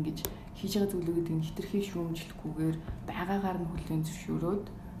аллыг ингэж хийж байгаа зүйлүүд гэдэг нь хитрхи шүүмжлэхгүйгээр байгаагаар нь хүлээн зөвшөөрөөд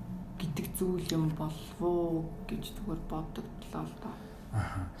гэдэг зүйл юм болов уу гэж зүгээр бодогдлоо л доо.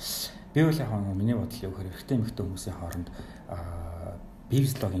 Би бол яг миний бодлоо юу гэхээр эрэгтэй эмэгтэй хүмүүсийн хооронд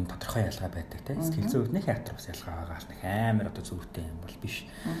биологийн тодорхой ялгаа байдаг тийм сэтгэл зүйн нэг хятад бас ялгаа байгаа нэг амар одоо зөвхтэй юм бол биш.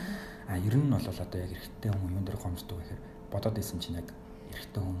 Ер нь бол одоо яг эрэгтэй хүн юм дээр гомддог гэхээр бодоод исэн чинь яг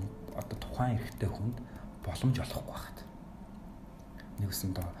эрэгтэй хүн одоо тухайн эрэгтэй хүнд боломж олохгүй байхад.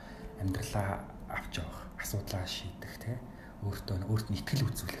 Нэгсэн доо амьдралаа авч явах, асуудлаа шийдэх те өөртөө нь итгэл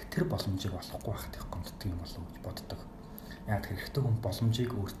үзүүлэх тэр боломжийг олохгүй байх гэх гомддог юм болов уу гэж боддог. Яг хэрэгтэй хүн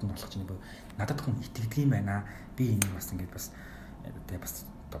боломжийг өөрт нь олох чинь надад хүн итгэдэг юм байна. Би энийг бас ингэж бас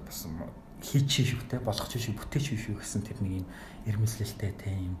хийчих шүү те болох ч шүү бүтээч шүү гэсэн тэр нэг юм эрмэлзлэлтэй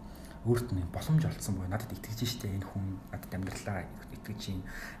те юм өөрт нь боломж олцсон боо надад итгэж штэ энэ хүн надад амьдралаа итгэж чинь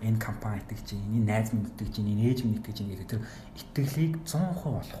энэ компани итгэж чинь энэ найз минь итгэж чинь энэ ээж минь итгэж чинь гэдэг тэр итгэлийг 100%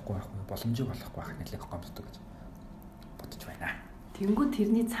 олохгүй байх уу боломжийг олохгүй байх нэлээд гомддог гэж бодож байна. Тэнгүү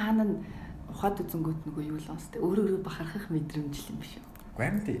тэрний цаана нь ухаад үзэнгүүт нөгөө юу л онстэй өөрөө бахархах мэдрэмж л юм биш үү?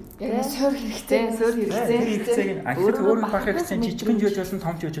 Яг суур хэрэгтэй. Өөрөө бахархах гэсэн жижигэн жиж болсон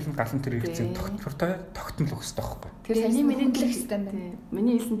том жиж болсон галан тэр хэрэгцээ тогтмол өгөх хэрэгтэй байхгүй. Тэр саний мэдээлэх хэрэгтэй байна.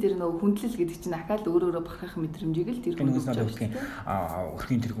 Миний хэлсэн тэр нөгөө хүндлэл гэдэг чинь ахаал өөрөө бахархах мэдрэмжийг л тэр хүн өгч байгаа.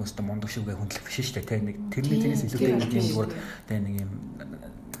 Өрхийн тэрхүүнстэй мундаг шүүгээ хүндлэх биш шүү дээ. Тэ нэг тэрний тэрнээс илүүтэй юм зүгээр тэ нэг юм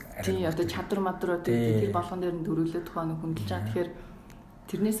тий одоо чадвар мадруу тэр болгон дээр нь дөрвөлөө тухайн хүндэлж байгаа. Тэгэхээр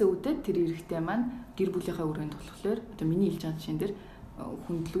тэрнээсээ үүдээд тэр эрэгтэй маань гэр бүлийнхаа өрөөнд болохоор одоо миний хэлж байгаа жишээн дээр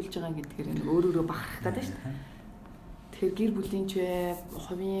хүндлүүлж байгаа гэдгээр нэг өөрөө бахархах гэдэг шүү дээ. Тэгэхээр гэр бүлийн ч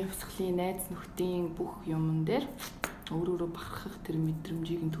хувийн хувьсгалын найз нөхдийн бүх юмн дээр өөрөө бахархах тэр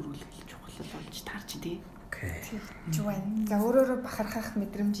мэдрэмжийг нь төрүүлэх чухал болж таарч тий. Окей. Жуун. За өөрөө бахархах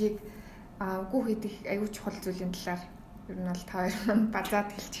мэдрэмжийг үгүй хийх аюул чухал зүйлийн талаар ер нь бол та хоёр маань базаад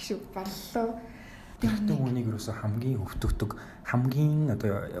хэлчих шиг боллоо. Тэр хүнийг юусоо хамгийн өвтөгдөг хамгийн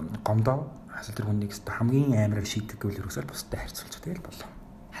одоо гомдоо асал тэр хүнийг хамгийн амарыг шийддэг гэвэл юусоо бусдад харьцуулж тэгэл болоо.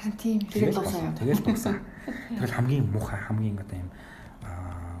 Харин тийм тэгэл дуусаа. Тэгэл хамгийн муухай хамгийн одоо юм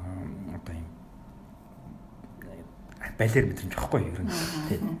балер мэдрэмж واخгүй юу ер нь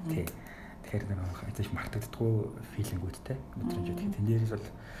тий. Тэгэхээр нэг хайтаж мартагддаггүй филингүүдтэй мэдрэмжүүд. Тэн дээрээс бол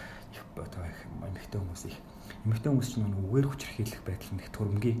одоо эмэгтэй хүмүүс их эмэгтэй хүмүүс чинь үгээр хүчрхийлэх байдал нэг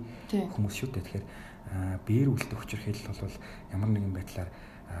төрөмгийн хүмүүс шүү дээ. Тэгэхээр биеэр үлдэх хүчрхийлэл бол ямар нэгэн байдлаар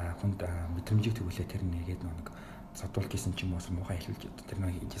хүнд мэдрэмжийг төвлөө тэр нэгээд нэг зодвол гэсэн ч юм уу муухай хэлүүлж тэр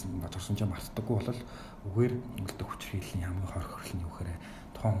нэг хийжсэн турсамжаа мартдаггүй бол үгээр үлдэх хүчрхийллийн хамгийн хор хөрөл нь юу гэхээр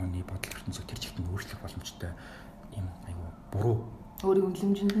тухайн хүний бодол ертөнцийг тэр чигт нь өөрчлөх боломжтой юм айгу буруу өөрийн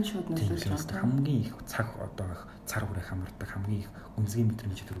үнэлэмжинд нь шууд нөлөөлж байгаа. Хамгийн их цаг одоо цар хүрээ хамардаг хамгийн их үнцгийн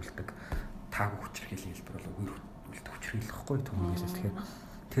мэдрэмж төрүүлдэг таагүй хүчрхийллийн хэлбэр бол үгээр үлдэх хүчрхийлэл гэхгүй түүнээс тэгэхээр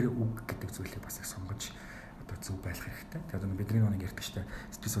тэр үг гэдэг зүйлийг бас их сонгож одоо зөв байлгах хэрэгтэй. Тэгээд бидний нэг ярьдаг штэ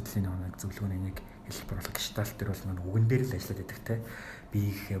сэтгэл судлалын нэг зөвлөгөөний нэг хэлбэр болох гештальт дээр бол нэг үгэн дээр л ажиллаад байдаг те. Би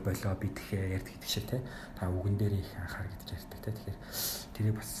их болоо бидэхээ ярьдаг гэдэг шиг те. Та үгэн дээр их анхаар гэж ярьдаг те. Тэгэхээр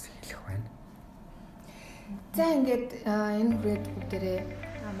тэрийг бас хэлэх байна. За ингээд энэ хүрээд бүгдээрээ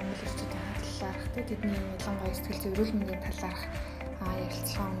Монгол эрчүүдийн талаарх те тэдний ялангуяа сэтгэл зүйн эрүүл мэндийн талаарх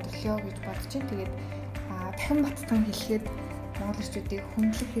ярилцлага өндөрлөө гэж бодож байна. Тэгээд дахин баттан хэлэхэд Монгол эрчүүдийг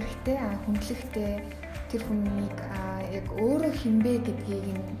хүндлэх хэрэгтэй. Хүндлэхдээ тэр хүнийг яг өөрөө хинбэ гэдгийг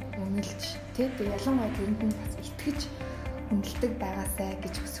нь үнэлж тэг ялангуяа тэрэнд нь бас итгэж хүндэлдэг байгаасаа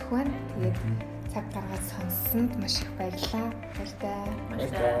гэж хүсэх байна. Тэгээд цаг гаргаад сонссонд маш их баярлалаа.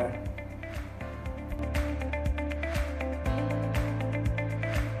 Баярлалаа.